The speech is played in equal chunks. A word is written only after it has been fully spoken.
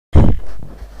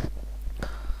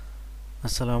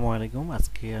আসসালামু আলাইকুম।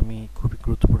 আজকে আমি খুবই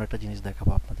গুরুত্বপূর্ণ একটা জিনিস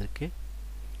দেখাবো আপনাদেরকে।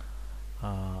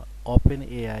 ওপেন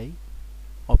এআই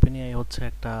ওপেন এআই হচ্ছে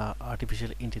একটা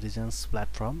আর্টিফিশিয়াল ইন্টেলিজেন্স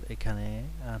প্ল্যাটফর্ম। এখানে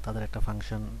তাদের একটা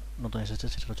ফাংশন নতুন এসেছে,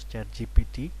 সেটা হচ্ছে চ্যাট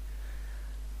জিপিটি।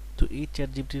 তো এই চ্যাট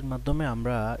জিপিটির মাধ্যমে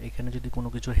আমরা এখানে যদি কোনো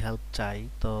কিছু হেল্প চাই,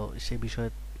 তো সেই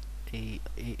বিষয়ে এই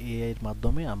এআই এর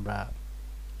মাধ্যমে আমরা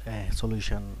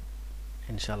সলিউশন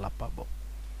ইনশাল্লাহ পাবো।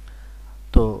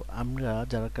 তো আমরা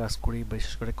যারা কাজ করি,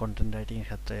 বিশেষ করে কন্টেন্ট রাইটিং এর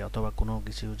ক্ষেত্রে অথবা কোনো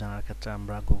কিছু জানার ক্ষেত্রে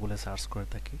আমরা গুগলে সার্চ করে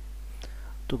থাকি।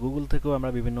 তো গুগল থেকেও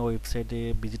আমরা বিভিন্ন ওয়েবসাইটে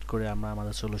ভিজিট করে আমরা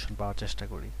আমাদের সলিউশন পাওয়ার চেষ্টা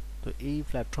করি। তো এই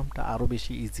প্ল্যাটফর্মটা আরও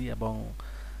বেশি ইজি এবং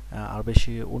আরও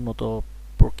বেশি উন্নত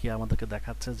প্রক্রিয়া আমাদেরকে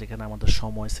দেখাচ্ছে, যেখানে আমাদের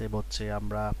সময় সেভ হচ্ছে,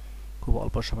 আমরা খুব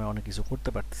অল্প সময়ে অনেক কিছু করতে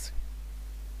পারতেছি।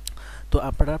 তো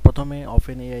আপনারা প্রথমে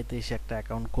ওপেন এআইতে এসে একটা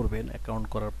অ্যাকাউন্ট করবেন। অ্যাকাউন্ট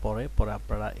করার পরে পরে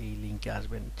আপনারা এই লিঙ্কে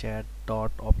আসবেন,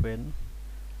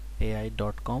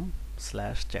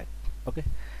 chat.openai.com/chat। ওকে,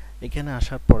 এখানে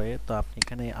আসার পরে তো আপনি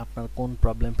এখানে আপনার কোন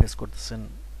প্রবলেম ফেস করতেছেন,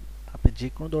 আপনি যে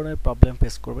কোনো ধরনের প্রবলেম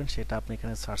ফেস করবেন সেটা আপনি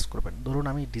এখানে সার্চ করবেন। ধরুন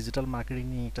আমি ডিজিটাল মার্কেটিং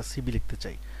নিয়ে একটা সিবি লিখতে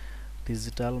চাই,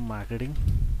 ডিজিটাল মার্কেটিং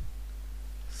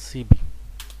সিবি।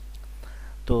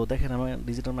 তো দেখেন আমার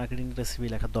ডিজিটাল মার্কেটিং একটা সিবি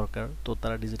লেখার দরকার, তো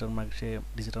তারা ডিজিটাল মার্কেটিং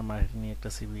নিয়ে একটা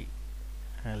সিবি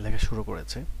লেখা শুরু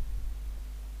করেছে।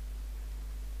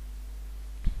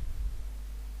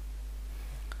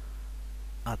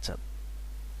 আচ্ছা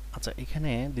আচ্ছা,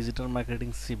 এখানে ডিজিটাল মার্কেটিং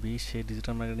সিবি, সেই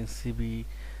ডিজিটাল মার্কেটিং সিবি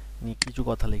নিয়ে কিছু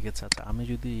কথা লিখেছে। আচ্ছা, আমি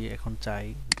যদি এখন চাই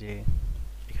যে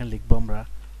এখানে লিখবো আমরা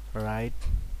right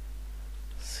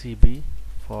CB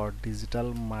for digital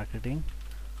marketing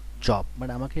job,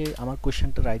 মানে আমাকে আমার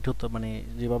কোয়েশ্চেনটা রাইট হতো, মানে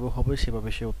যেভাবে হবে সেভাবে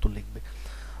সে উত্তর লিখবে।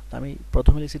 তো আমি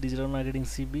প্রথমে লিখছি ডিজিটাল মার্কেটিং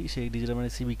সিবি, সেই ডিজিটাল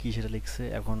মার্কেটিং সিবি কি সেটা লিখছে।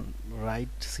 এখন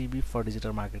right CB for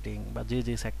digital marketing, বা যে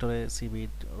যে সেক্টরে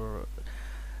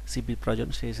সিবির প্রয়োজন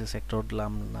সেই সেই সেক্টর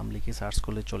নাম নাম লিখে সার্চ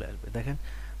করলে চলে আসবে। দেখেন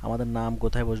আমাদের নাম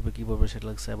কোথায় বসবে, কী বসবে সেটা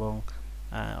লাগছে, এবং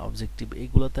অবজেক্টিভ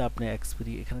এইগুলোতে আপনি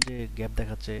এখানে যে গ্যাপ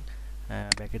দেখাচ্ছে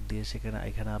ব্যাকেট দিয়ে,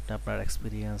 এখানে আপনি আপনার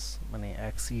এক্সপিরিয়েন্স, মানে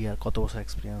এক্স ইয়ার কত বছর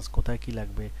এক্সপিরিয়েন্স, কোথায় কী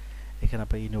লাগবে, এখানে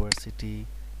আপনার ইউনিভার্সিটি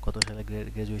কত সালে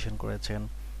গ্র্যাজুয়েশন করেছেন,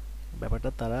 ব্যাপারটা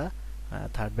তারা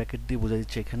থার্ড ব্র্যাকেট দিয়ে বুঝে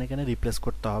দিচ্ছে এখানে এখানে রিপ্লেস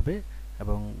করতে হবে,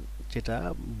 এবং যেটা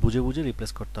বুঝে বুঝে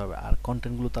রিপ্লেস করতে হবে। আর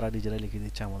কন্টেন্টগুলো তারা নিজেরাই লিখে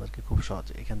দিচ্ছে আমাদেরকে খুব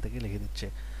সহজে, এখান থেকে লিখে দিচ্ছে।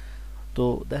 তো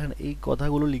দেখেন এই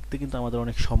কথাগুলো লিখতে কিন্তু আমাদের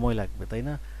অনেক সময় লাগবে, তাই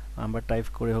না? আমরা টাইপ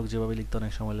করে হোক যেভাবে লিখতে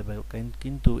অনেক সময় লাগবে,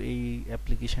 কিন্তু এই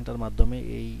অ্যাপ্লিকেশনটার মাধ্যমে,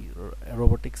 এই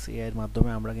রোবোটিক্স এআই এর মাধ্যমে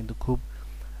আমরা কিন্তু খুব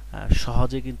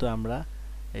সহজে কিন্তু আমরা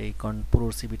এই পুরো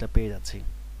সিভিটা পেয়ে যাচ্ছি।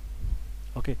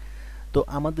 ওকে, তো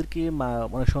আমাদেরকে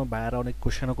অনেক সময় বায়াররা অনেক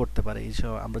কোশ্চেনও করতে পারে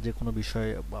এইসব, আমরা যে কোনো বিষয়ে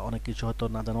বা অনেক কিছু হয়তো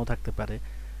না জানাও থাকতে পারে।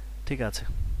 ঠিক আছে,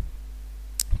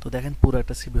 তো দেখেন পুরো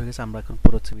একটা সিভি হয়ে গেছে। আমরা এখন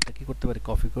পুরো সিভিটা কি করতে পারি,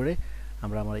 কপি করে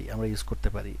আমরা ইউজ করতে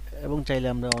পারি, এবং চাইলে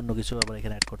আমরা অন্য কিছু আবার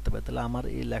এখানে অ্যাড করতে পারি। তাহলে আমার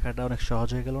এই লেখাটা অনেক সহজ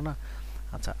হয়ে গেল না?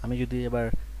 আচ্ছা, আমি যদি এবার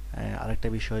আরেকটা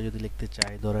বিষয় যদি লিখতে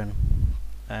চাই, ধরেন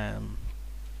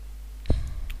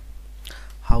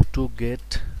how to get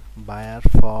buyer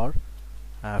for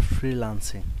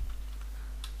freelancing.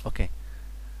 ওকে,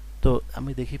 তো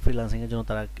আমি দেখি ফ্রিল্যান্সিং এর জন্য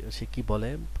সে কি বলে,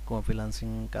 ফ্রিল্যান্সিং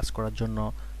কাজ করার জন্য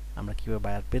আমরা কিভাবে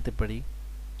বায়ার পেতে পারি।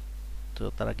 তো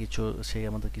তারা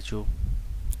আমাদের কিছু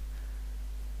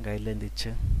গাইডলাইন দিচ্ছে।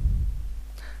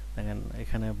 দেখেন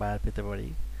এখানে বায়ার পেতে পারি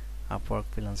Upwork,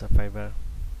 freelancer, fibre,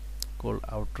 cold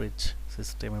outreach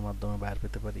সিস্টেমের মাধ্যমে বায়ার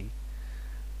পেতে পারি,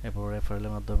 এরপর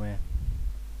রেফারেলের মাধ্যমে।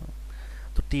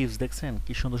 তো টিপস দেখছেন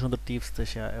কি সুন্দর সুন্দর টিপস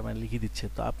সে মানে লিখে দিচ্ছে।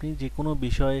 তো আপনি যে কোনো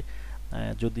বিষয়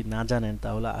যদি না জানেন,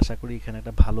 তাহলে আশা করি এখানে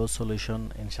একটা ভালো সলিউশন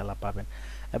ইনশাল্লাহ পাবেন।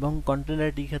 এবং কন্টেন্ট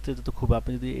রাইটিং ক্ষেত্রে তো খুব,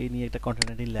 আপনি যদি এই নিয়ে একটা কন্টেন্ট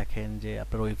রাইটিং লেখেন যে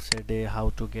আপনার ওয়েবসাইটে how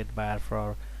to get buyer for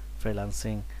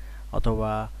freelancing,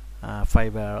 অথবা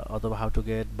ফাইবার, অথবা how to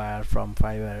get buyer from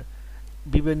fibre,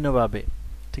 বিভিন্নভাবে,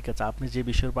 ঠিক আছে, আপনি যে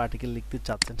বিষয়ের উপর আর্টিকেল লিখতে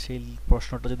চাচ্ছেন সেই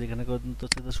প্রশ্নটা যদি এখানে করেন, তো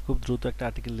সেটা খুব দ্রুত একটা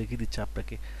আর্টিকেল লিখে দিচ্ছে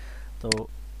আপনাকে। তো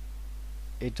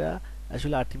এটা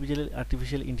আসলে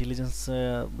আর্টিফিশিয়াল ইন্টেলিজেন্স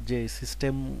যে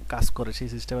সিস্টেম কাজ করে, সেই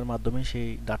সিস্টেমের মাধ্যমে সেই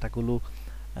ডাটাগুলো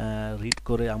রিড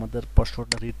করে, আমাদের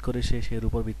প্রশ্নটা রিড করে সের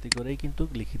উপর ভিত্তি করেই কিন্তু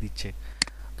লিখে দিচ্ছে।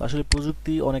 তো আসলে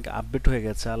প্রযুক্তি অনেক আপডেট হয়ে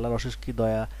গেছে, আল্লাহর অশেষ কি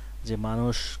দয়া, যে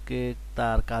মানুষকে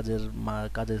তার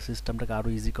কাজের সিস্টেমটাকে আরও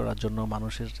ইজি করার জন্য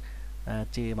মানুষের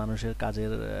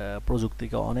কাজের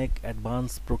প্রযুক্তিকে অনেক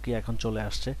অ্যাডভান্স প্রক্রিয়া এখন চলে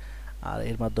আসছে, আর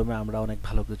এর মাধ্যমে আমরা অনেক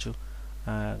ভালো কিছু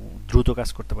দ্রুত কাজ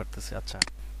করতে পারতেছি। আচ্ছা,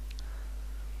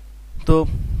 তো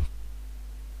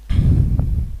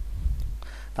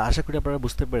আশা করি আপনারা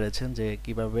বুঝতে পেরেছেন যে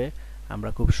কিভাবে আমরা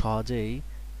খুব সহজেই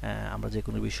আমরা যে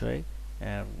কোনো বিষয়ে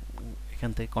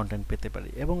এখান থেকে কন্টেন্ট পেতে পারি।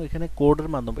 এবং এখানে কোডের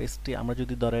মাধ্যমে আমরা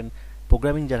যদি ধরেন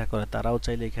প্রোগ্রামিং যারা করে তারাও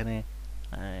চাইলে এখানে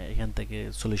এখান থেকে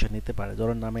সলিউশন নিতে পারে।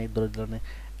 ধরুন আমি ধরুন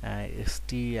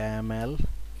HTML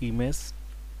ইমেজ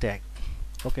ট্যাগ,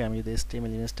 ওকে আমি যদি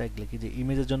HTML ইমেজ ট্যাগ লিখি যে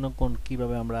ইমেজের জন্য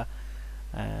কিভাবে আমরা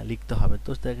লিখতে হবে, তো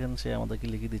দেখেন সে আমাদেরকে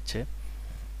লিখে দিচ্ছে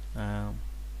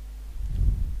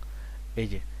এই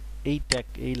যে এই ট্যাগ,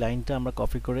 এই লাইনটা আমরা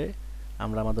কপি করে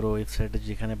আমরা আমাদের ওয়েবসাইটে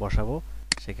যেখানে বসাবো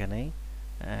সেখানেই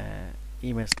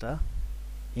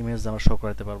ইমেজ আমরা শো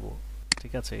করাতে পারবো।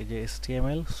 ঠিক আছে, এই যে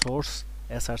HTML সোর্স,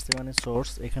 SRC মানে সোর্স,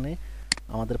 এখানে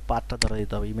আমাদের পাথটা ধরে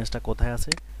দিতে হবে, ইমেজটা কোথায়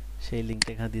আছে সেই লিঙ্কটা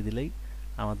এখানে দিয়ে দিলেই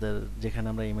আমাদের যেখানে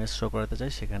আমরা ইমেজ শো করাতে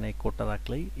চাই সেখানে এই কোডটা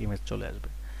রাখলেই ইমেজ চলে আসবে।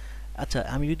 আচ্ছা,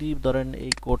 আমি যদি ধরেন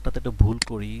এই কোডটাতে একটু ভুল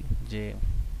করি, যে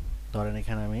ধরেন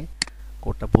এখানে আমি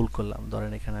কোডটা ভুল করলাম,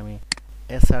 ধরেন এখানে আমি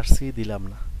SRC দিলাম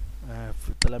না,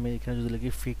 তাহলে আমি এখানে যদি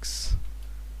লিখি ফিক্স,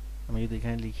 আমি যদি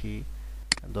এখানে লিখি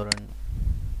ধরেন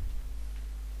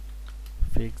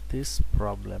fix this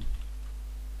problem,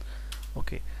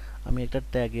 ওকে আমি একটা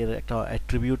ট্যাগের একটা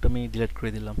অ্যাট্রিবিউট আমি ডিলিট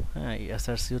করে দিলাম। হ্যাঁ, এই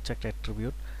SRC হচ্ছে একটা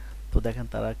অ্যাট্রিবিউট। তো দেখেন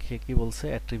তারা কি বলছে,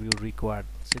 অ্যাট্রিবিউট রিকোয়ার্ড,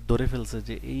 সে ধরে ফেলছে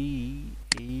যে এই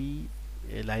এই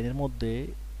লাইনের মধ্যে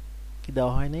কি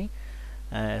দেওয়া হয়নি,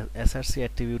 SRC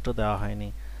অ্যাট্রিবিউটও দেওয়া হয়নি,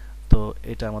 তো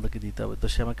এটা আমাদেরকে দিতে হবে। তো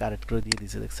সে আমাকে কারেক্ট করে দিয়ে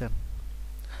দিয়েছে, দেখছেন।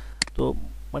 তো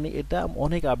মানে এটা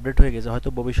অনেক আপডেট হয়ে গেছে, হয়তো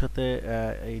ভবিষ্যতে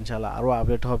ইনশাআল্লাহ আরও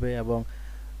আপডেট হবে। এবং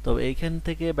তো এইখান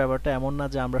থেকে ব্যাপারটা এমন না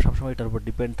যে আমরা সবসময় এটার উপর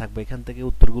ডিপেন্ড থাকবো, এখান থেকে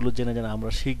উত্তরগুলো জেনে জেনে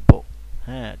আমরা শিখবো।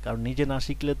 হ্যাঁ, কারণ নিজে না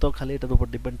শিখলে তো খালি এটার উপর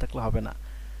ডিপেন্ড থাকলে হবে না।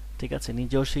 ঠিক আছে,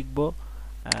 নিজেও শিখবো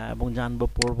এবং জানবো,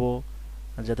 পড়বো,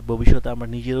 যাতে ভবিষ্যতে আমরা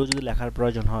নিজেরও যদি লেখার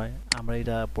প্রয়োজন হয় আমরা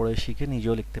এটা পড়ে শিখে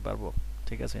নিজেও লিখতে পারবো।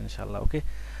 ঠিক আছে ইনশাআল্লাহ, ওকে।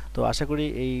 তো আশা করি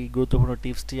এই গুরুত্বপূর্ণ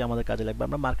টিপসটি আমাদের কাজে লাগবে।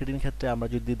 আমরা মার্কেটিং ক্ষেত্রে আমরা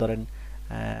যদি ধরেন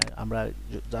আমরা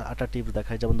একটা টিপস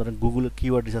দেখাই, যেমন ধরেন গুগলে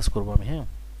কিওয়ার্ড রিসার্চ করবো আমি, হ্যাঁ,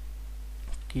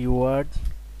 কিওয়ার্ড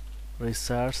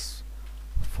রিসার্চ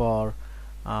ফর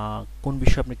কোন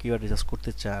বিষয়ে আপনি কিওয়ার্ড রিসার্চ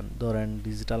করতে চান, ধরেন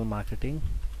ডিজিটাল মার্কেটিং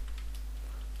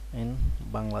ইন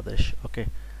বাংলাদেশ, ওকে।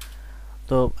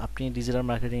 তো আপনি ডিজিটাল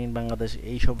মার্কেটিং ইন বাংলাদেশ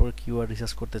এই সম্পর্কে কিওয়ার্ড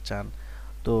রিসার্চ করতে চান,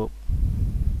 তো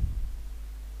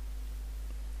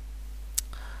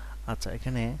আচ্ছা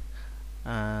এখানে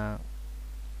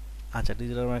আচ্ছা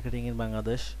ডিজিটাল মার্কেটিং ইন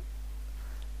বাংলাদেশ,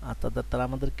 তারা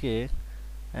আমাদেরকে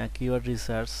keyword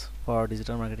research for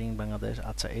digital marketing in Bangladesh,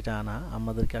 আচ্ছা এটা আনা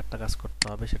আমাদেরকে একটা কাজ করতে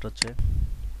হবে, সেটা হচ্ছে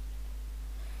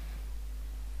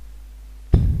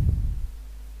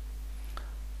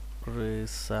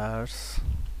research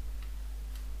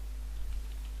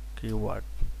keyword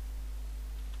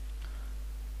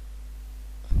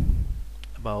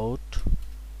about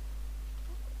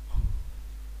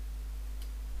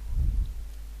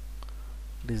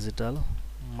digital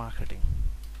marketing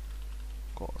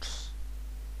course,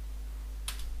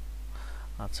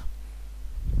 আচ্ছা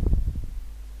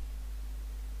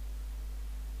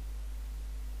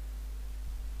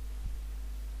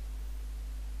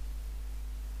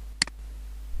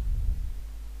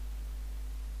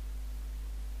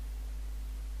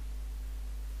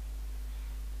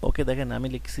ওকে দেখেন আমি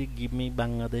লিখছি give me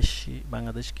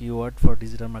Bangladesh keyword for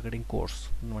digital marketing course,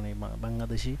 মানে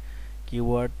বাংলাদেশি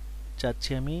কিওয়ার্ড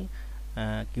চাচ্ছি আমি,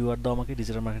 কিওয়ার্ড দাও আমাকে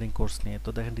ডিজিটাল মার্কেটিং কোর্স নিয়ে। তো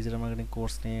দেখেন ডিজিটাল মার্কেটিং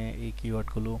কোর্স নিয়ে এই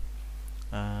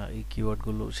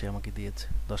কিওয়ার্ডগুলো সে আমাকে দিয়েছে,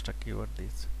 10টা কিওয়ার্ড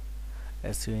দিয়েছে,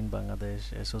 SEO in Bangladesh,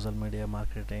 social media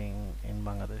marketing in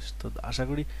Bangladesh. তো আশা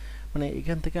করি মানে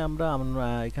এখান থেকে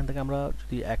আমরা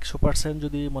যদি 100%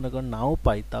 যদি মনে করেন নাও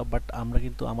পাই, তাও বাট আমরা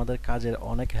কিন্তু আমাদের কাজের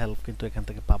অনেক হেল্প কিন্তু এখান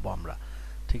থেকে পাবো আমরা।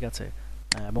 ঠিক আছে,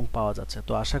 এবং পাওয়া যাচ্ছে।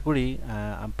 তো আশা করি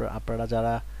আপনারা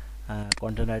যারা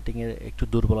কন্টেন্ট রাইটিংয়ের একটু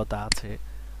দুর্বলতা আছে,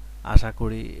 আশা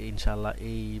করি ইনশাআল্লাহ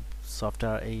এই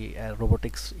সফটওয়্যার এই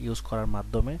রোবোটিক্স ইউজ করার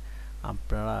মাধ্যমে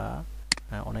আপনারা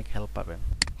অনেক হেল্প পাবেন।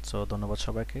 সো ধন্যবাদ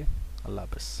সবাইকে, আল্লাহ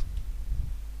হাফেজ।